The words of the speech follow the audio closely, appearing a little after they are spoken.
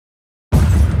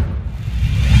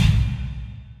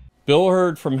Bill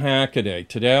Hurd from Hackaday.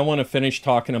 Today I want to finish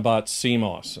talking about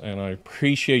CMOS, and I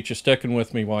appreciate you sticking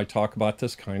with me while I talk about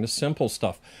this kind of simple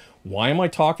stuff. Why am I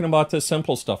talking about this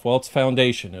simple stuff? Well, it's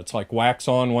foundation. It's like wax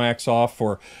on, wax off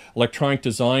for electronic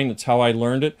design. It's how I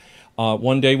learned it.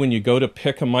 One day when you go to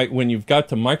pick a when you've got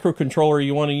the microcontroller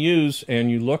you want to use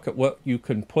and you look at what you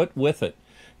can put with it,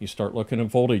 you start looking at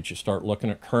voltage, you start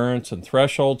looking at currents and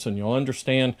thresholds, and you'll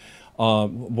understand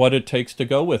what it takes to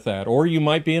go with that. Or you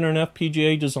might be in an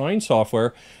FPGA design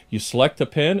software, you select a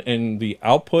pin and the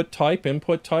output type,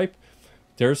 input type,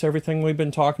 there's everything we've been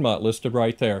talking about listed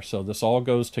right there. So this all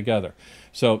goes together.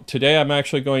 So today I'm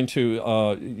actually going to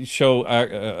show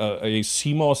a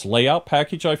CMOS layout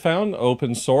package I found,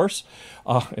 open source.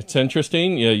 It's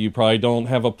interesting. You probably don't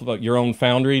have your own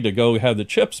foundry to go have the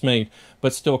chips made,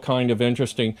 but still kind of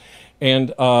interesting.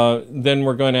 And then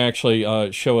we're going to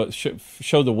actually show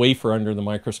the wafer under the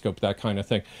microscope, that kind of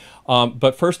thing.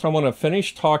 But first I want to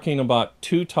finish talking about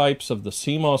two types of the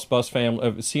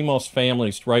CMOS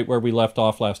families right where we left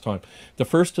off last time. The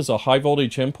first is a high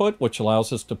voltage input, which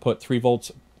allows us to put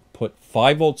 5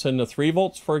 volts into 3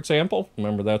 volts, for example.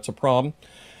 Remember, that's a problem.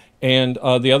 And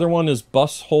the other one is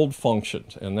bus hold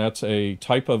functions, and that's a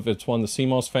type of, it's one of the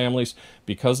CMOS families.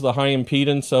 Because of the high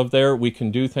impedance of there, we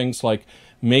can do things like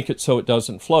make it so it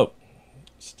doesn't float.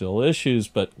 Still issues,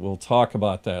 but we'll talk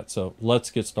about that. So let's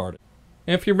get started.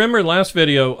 If you remember last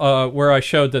video where I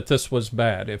showed that this was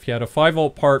bad, if you had a 5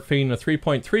 volt part feeding a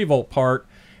 3.3 volt part,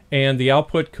 and the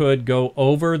output could go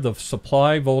over the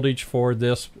supply voltage for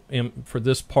this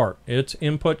part. Its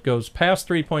input goes past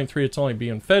 3.3, it's only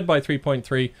being fed by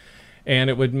 3.3, and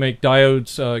it would make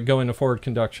diodes go into forward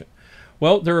conduction.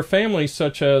 Well, there are families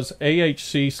such as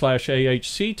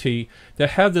AHC/AHCT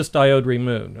that have this diode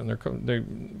removed, and they're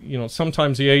you know,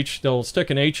 sometimes they'll stick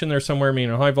an H in there somewhere,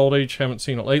 meaning high voltage. Haven't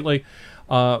seen it lately,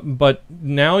 but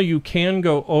now you can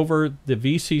go over the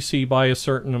VCC by a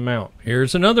certain amount.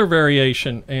 Here's another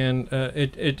variation, and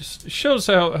it shows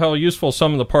how useful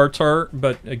some of the parts are.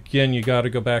 But again, you got to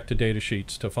go back to data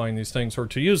sheets to find these things or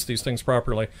to use these things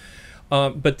properly.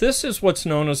 But this is what's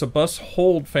known as a bus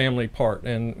hold family part,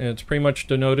 and it's pretty much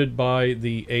denoted by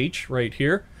the H right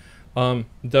here.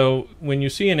 Though when you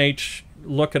see an H,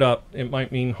 look it up. It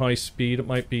might mean high speed, it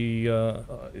might be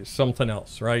something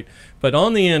else, right? But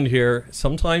on the end here,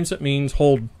 sometimes it means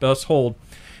hold, bus hold.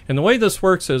 And the way this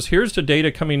works is, here's the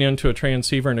data coming into a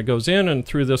transceiver, and it goes in and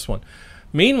through this one.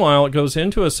 Meanwhile, it goes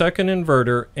into a second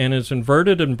inverter and is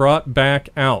inverted and brought back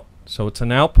out. So it's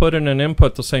an output and an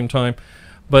input at the same time.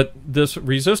 But this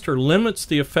resistor limits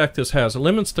the effect this has. It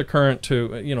limits the current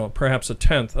to, you know, perhaps a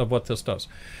tenth of what this does.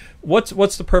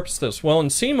 What's the purpose of this? Well, in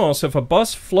CMOS, if a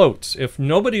bus floats, if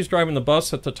nobody's driving the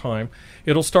bus at the time,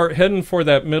 it'll start heading for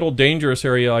that middle dangerous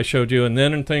area I showed you, and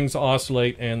then things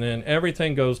oscillate, and then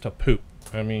everything goes to poop.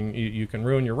 I mean, you can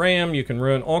ruin your RAM, you can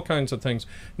ruin all kinds of things.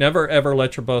 Never ever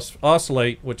let your bus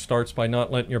oscillate, which starts by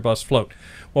not letting your bus float.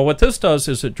 Well, what this does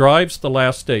is it drives the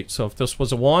last state. So if this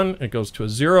was a 1, it goes to a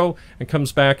 0 and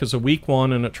comes back as a weak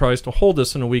 1, and it tries to hold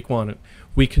this in a weak 1.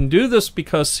 We can do this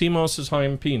because CMOS is high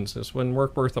impedance. This wouldn't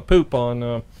work worth a poop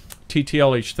on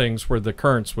TTL-ish things where the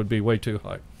currents would be way too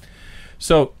high.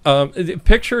 So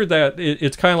picture that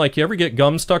it's kind of like, you ever get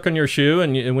gum stuck on your shoe,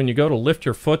 and when you go to lift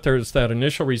your foot, there's that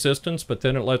initial resistance, but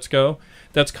then it lets go.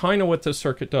 That's kind of what this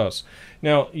circuit does.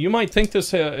 Now, you might think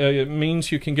this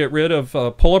means you can get rid of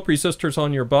pull-up resistors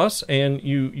on your bus, and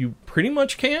you pretty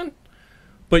much can,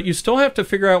 but you still have to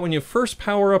figure out when you first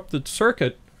power up the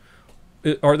circuit,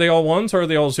 are they all 1s, are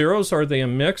they all 0s, are they a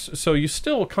mix? So you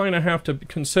still kind of have to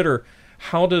consider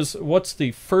what's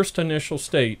the first initial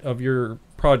state of your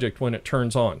project when it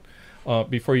turns on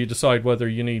before you decide whether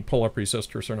you need pull-up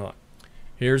resistors or not.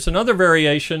 Here's another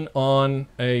variation on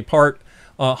a part.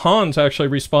 Hans actually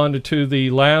responded to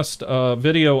the last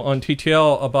video on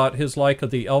TTL about his like of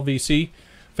the LVC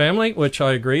family, which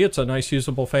I agree, it's a nice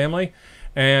usable family.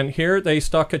 And here they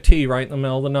stuck a T right in the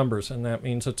middle of the numbers, and that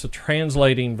means it's a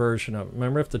translating version of it.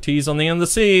 Remember, if the T's on the end of the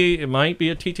C, it might be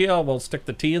a TTL. We'll stick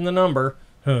the T in the number,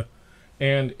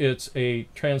 and it's a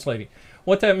translating.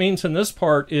 What that means in this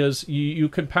part is you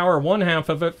can power one half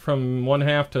of it from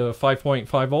 1/2 to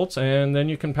 5.5 volts, and then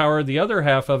you can power the other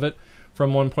half of it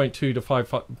from 1.2 to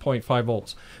 5.5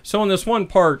 volts. So in this one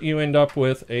part, you end up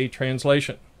with a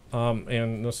translation.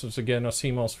 And this is, again, a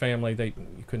CMOS family. You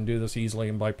can do this easily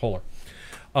in bipolar.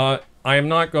 I am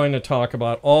not going to talk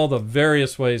about all the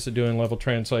various ways of doing level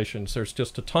translations. There's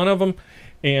just a ton of them,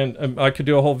 and I could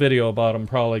do a whole video about them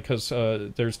probably, because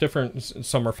there's different,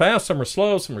 some are fast, some are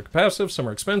slow, some are capacitive, some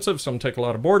are expensive, some take a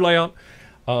lot of board layout.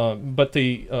 But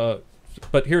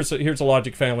here's a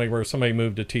logic family where somebody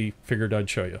moved a T, figured I'd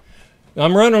show you.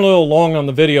 I'm running a little long on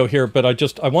the video here, but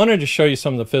I wanted to show you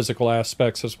some of the physical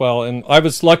aspects as well. And I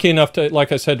was lucky enough to,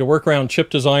 like I said, to work around chip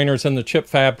designers in the chip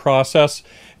fab process,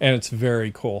 and it's very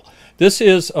cool. This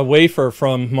is a wafer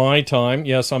from my time.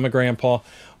 Yes, I'm a grandpa.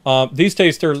 These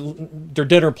days they're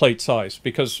dinner plate size,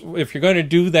 because if you're going to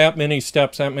do that many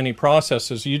steps, that many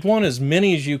processes, you'd want as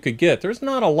many as you could get. There's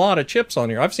not a lot of chips on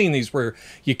here. I've seen these where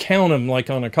you count them like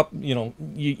on a couple, you know,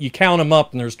 you count them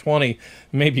up and there's 20,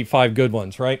 maybe 5 good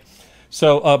ones, right?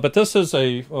 So, but this is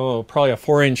probably a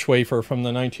 4-inch wafer from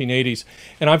the 1980s.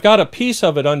 And I've got a piece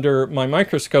of it under my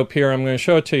microscope here. I'm going to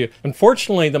show it to you.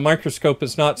 Unfortunately, the microscope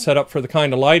is not set up for the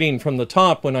kind of lighting from the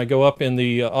top. When I go up in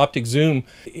the optic zoom,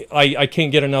 I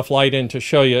can't get enough light in to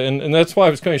show you. And that's why I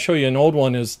was going to show you an old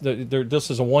one. Is this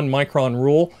is a 1 micron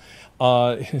rule.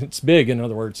 It's big, in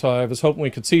other words, so I was hoping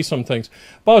we could see some things.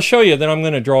 But I'll show you, then I'm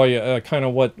going to draw you kind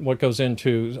of what goes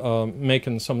into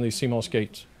making some of these CMOS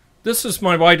gates. This is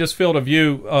my widest field of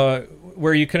view,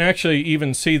 where you can actually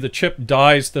even see the chip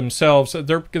dies themselves.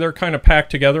 They're kind of packed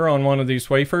together on one of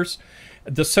these wafers.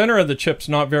 The center of the chip's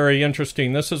not very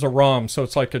interesting. This is a ROM, so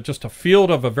it's like just a field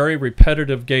of a very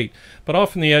repetitive gate. But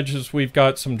off in the edges, we've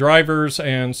got some drivers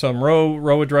and some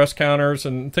row address counters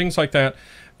and things like that.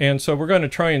 And so we're going to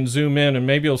try and zoom in, and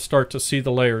maybe you'll start to see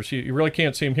the layers. You really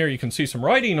can't see them here. You can see some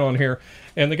writing on here,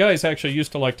 and the guys actually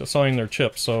used to like to sign their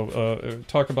chips. So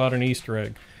talk about an Easter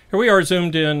egg. Here we are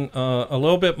zoomed in a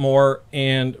little bit more,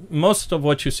 and most of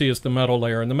what you see is the metal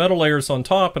layer. And the metal layer is on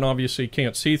top, and obviously you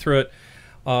can't see through it.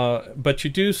 But you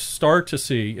do start to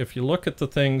see, if you look at the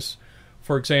things,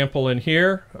 for example, in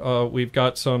here, we've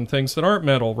got some things that aren't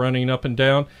metal running up and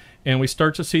down, and we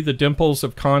start to see the dimples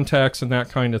of contacts and that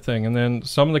kind of thing. And then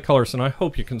some of the colors, and I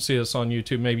hope you can see this on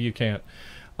YouTube, maybe you can't.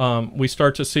 We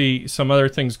start to see some other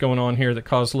things going on here that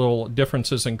cause little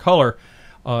differences in color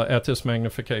at this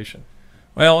magnification.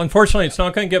 Well, unfortunately, it's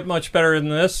not going to get much better than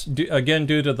this, again,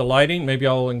 due to the lighting. Maybe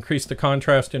I'll increase the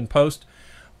contrast in post.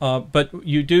 But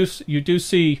you do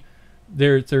see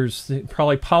there's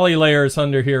probably poly layers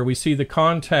under here. We see the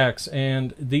contacts,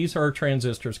 and these are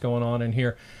transistors going on in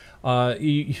here.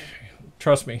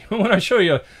 Trust me, when I show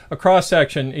you a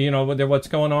cross-section, you know, what's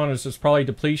going on is there's probably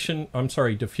diffusion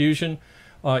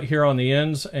here on the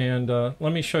ends. And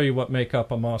let me show you what make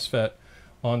up a MOSFET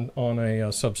on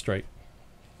a substrate.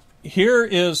 Here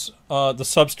is the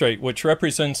substrate, which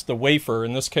represents the wafer.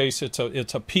 In this case, it's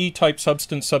a P-type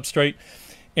substance substrate,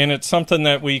 and it's something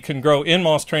that we can grow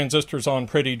NMOS transistors on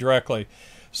pretty directly.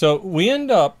 So we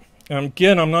end up, and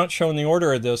again, I'm not showing the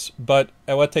order of this, but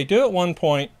what they do at one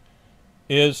point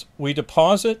is we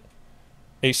deposit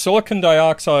a silicon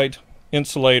dioxide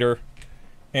insulator,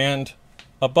 and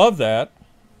above that,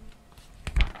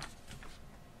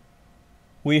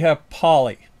 we have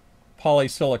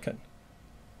polysilicon.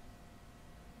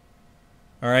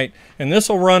 All right, and this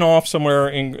will run off somewhere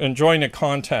and join a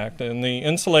contact, and the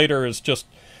insulator is just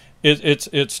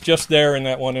it's just there in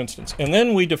that one instance. And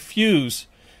then we diffuse,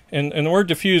 and the word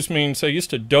diffuse means they used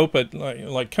to dope it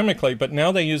like chemically, but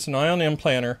now they use an ion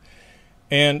implanter,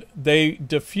 and they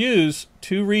diffuse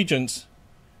 2 regions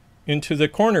into the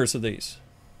corners of these.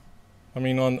 I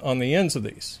mean, on the ends of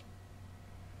these.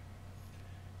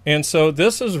 And so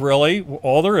this is really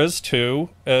all there is to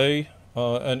an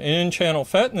N-channel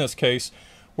FET in this case,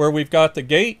 where we've got the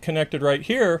gate connected right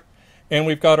here, and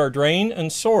we've got our drain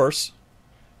and source,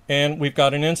 and we've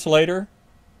got an insulator,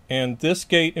 and this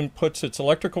gate inputs its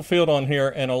electrical field on here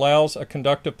and allows a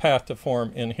conductive path to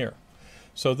form in here.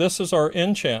 So this is our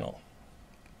N-channel.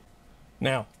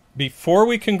 Now, before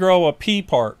we can grow a P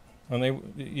part,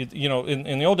 and you know,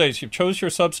 in the old days, you chose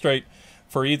your substrate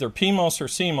for either PMOS or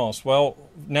CMOS. Well,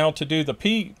 now to do the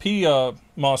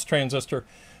PMOS transistor,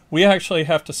 we actually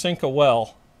have to sink a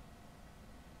well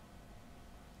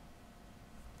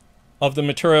of the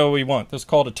material we want. This is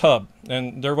called a tub.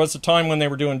 And there was a time when they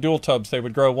were doing dual tubs. They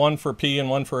would grow one for P and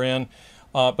one for N,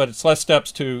 but it's less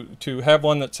steps to have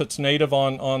one that sits native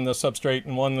on the substrate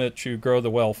and one that you grow the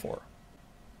well for.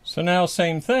 So now,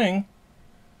 same thing.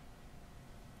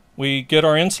 We get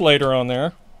our insulator on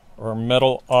there, or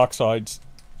metal oxides,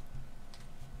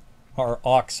 our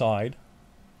oxide.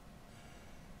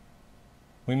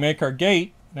 We make our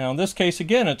gate. Now in this case,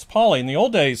 again, it's poly. In the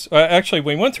old days, actually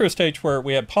we went through a stage where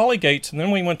we had poly gates, and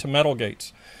then we went to metal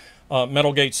gates,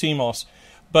 metal gate CMOS.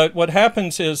 But what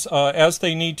happens is, as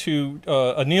they need to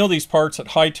anneal these parts at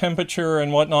high temperature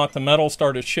and whatnot, the metal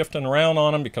started shifting around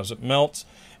on them because it melts.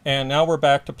 And now we're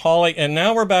back to poly, and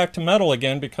now we're back to metal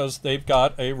again because they've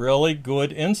got a really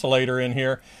good insulator in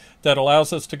here that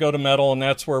allows us to go to metal, and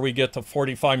that's where we get the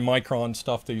 45 micron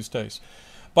stuff these days.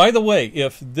 By the way,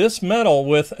 if this metal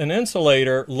with an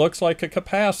insulator looks like a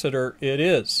capacitor, it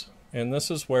is. and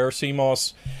this is where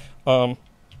CMOS,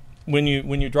 when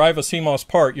you drive a CMOS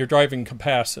part, you're driving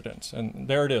capacitance, and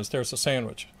there it is. There's a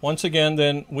sandwich. Once again,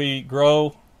 then we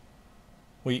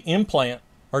implant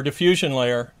our diffusion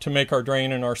layer to make our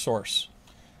drain and our source.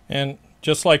 And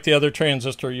just like the other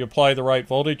transistor, you apply the right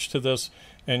voltage to this,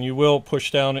 and you will push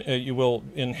down, you will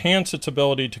enhance its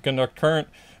ability to conduct current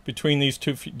between these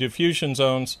two diffusion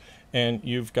zones, and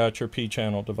you've got your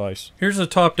P-channel device. Here's a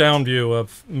top-down view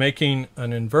of making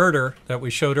an inverter that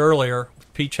we showed earlier,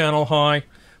 P-channel high,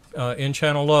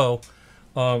 N-channel low,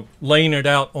 laying it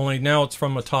out, only now it's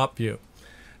from a top view.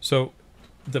 So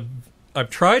I've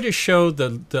tried to show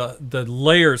the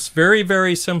layers very,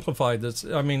 very simplified.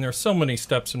 I mean, there's so many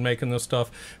steps in making this stuff.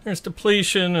 There's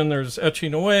depletion, and there's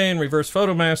etching away, and reverse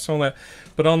photomask, and all that.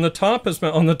 But on the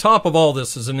top of all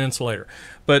this is an insulator,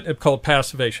 but called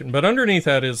passivation. But underneath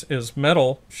that is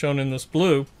metal, shown in this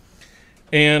blue,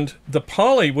 and the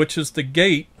poly, which is the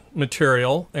gate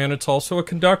material, and it's also a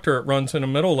conductor. It runs in a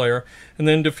middle layer, and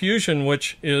then diffusion,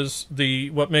 which is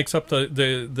what makes up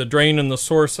the drain and the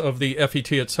source of the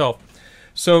FET itself.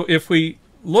 So if we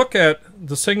look at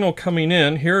the signal coming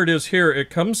in, here it is here. It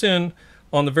comes in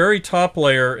on the very top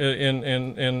layer,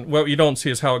 and what you don't see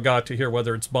is how it got to here,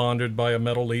 whether it's bonded by a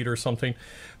metal lead or something.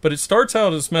 But it starts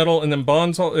out as metal and then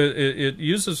bonds. It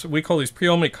uses, we call these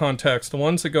pre-ohmic contacts, the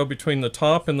ones that go between the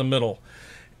top and the middle.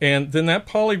 And then that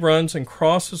poly runs and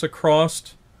crosses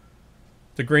across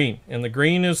the green, and the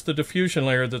green is the diffusion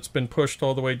layer that's been pushed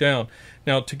all the way down.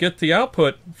 Now, to get the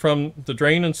output from the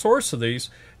drain and source of these,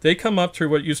 they come up through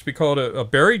what used to be called a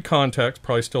buried contact,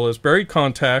 probably still is, buried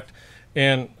contact,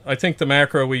 and I think the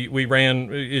macro we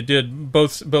ran, it did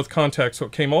both contacts, so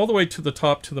it came all the way to the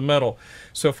top to the metal.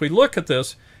 So if we look at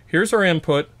this, here's our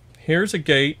input, here's a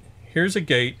gate,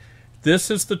 this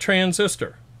is the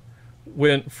transistor,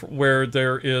 where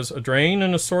there is a drain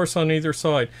and a source on either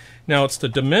side. Now it's the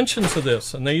dimensions of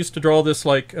this, and they used to draw this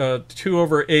like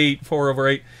 2/8,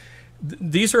 4/8.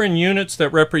 These are in units that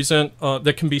represent,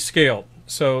 that can be scaled.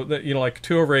 So that, like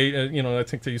 2/8, I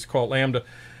think they used to call it lambda.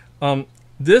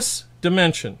 This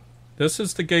dimension, this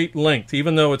is the gate length,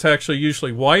 even though it's actually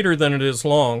usually wider than it is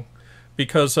long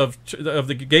because of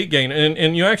the gate gain.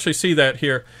 And you actually see that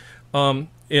here.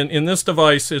 In this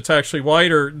device, it's actually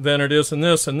wider than it is in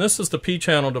this, and this is the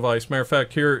P-channel device. Matter of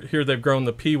fact, here they've grown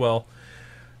the P well.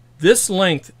 This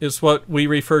length is what we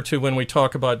refer to when we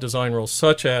talk about design rules,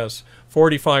 such as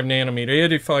 45 nanometer,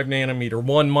 85 nanometer,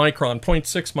 1 micron,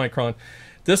 0.6 micron.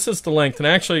 This is the length, and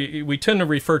actually we tend to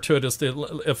refer to it as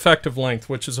the effective length,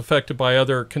 which is affected by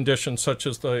other conditions such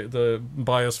as the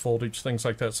bias voltage, things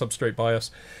like that, substrate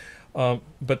bias.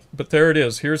 But there it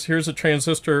is. Here's a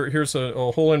transistor. Here's a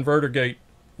whole inverter gate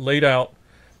laid out.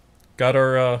 Got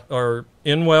our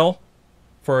in well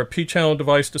for a P-channel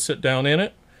device to sit down in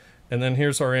it, and then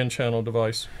here's our N-channel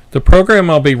device. The program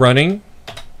I'll be running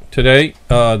today,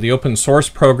 the open source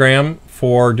program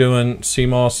for doing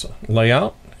CMOS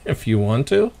layout, if you want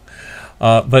to,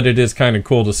 but it is kind of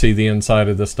cool to see the inside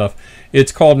of this stuff.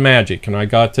 It's called Magic, and I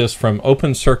got this from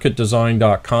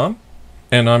opencircuitdesign.com.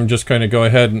 And I'm just going to go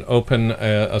ahead and open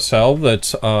a cell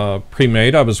that's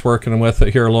pre-made. I was working with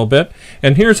it here a little bit.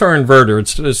 And here's our inverter.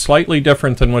 It's slightly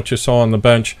different than what you saw on the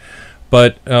bench.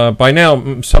 But by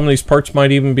now, some of these parts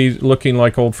might even be looking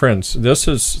like old friends. This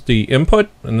is the input,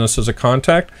 and this is a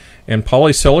contact. And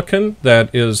polysilicon,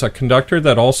 that is a conductor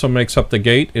that also makes up the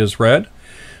gate, is red.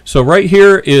 So right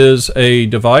here is a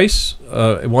device,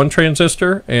 one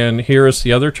transistor, and here is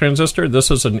the other transistor. This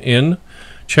is an N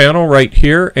channel right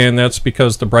here, and that's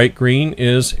because the bright green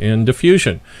is in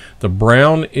diffusion. The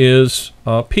brown is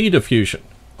P diffusion.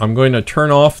 I'm going to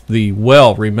turn off the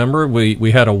well. Remember,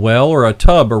 we had a well or a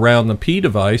tub around the P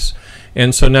device,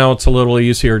 and so now it's a little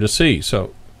easier to see.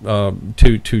 So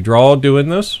to draw doing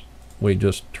this, we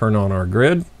just turn on our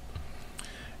grid.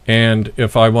 And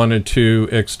if I wanted to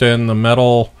extend the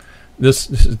metal, this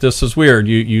is weird.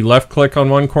 You left click on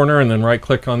one corner and then right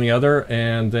click on the other,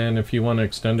 and then if you want to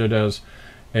extend it as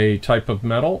a type of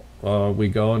metal, we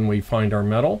go and we find our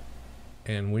metal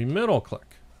and we middle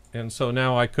click. And so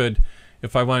now I could,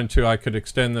 if I wanted to, I could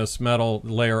extend this metal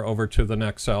layer over to the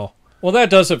next cell. Well,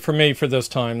 that does it for me for this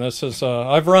time. This is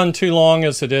I've run too long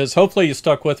as it is. Hopefully you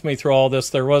stuck with me through all this.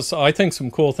 There was, I think,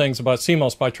 some cool things about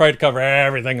CMOS, but I tried to cover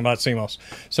everything about CMOS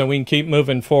so we can keep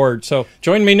moving forward. So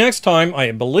join me next time.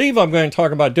 I believe I'm going to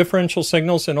talk about differential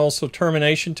signals and also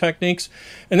termination techniques.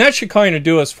 And that should kind of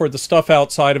do us for the stuff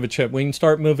outside of a chip. We can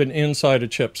start moving inside a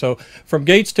chip. So from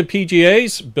gates to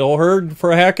FPGAs, Bill Hurd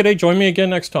for a Hackaday. Join me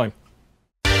again next time.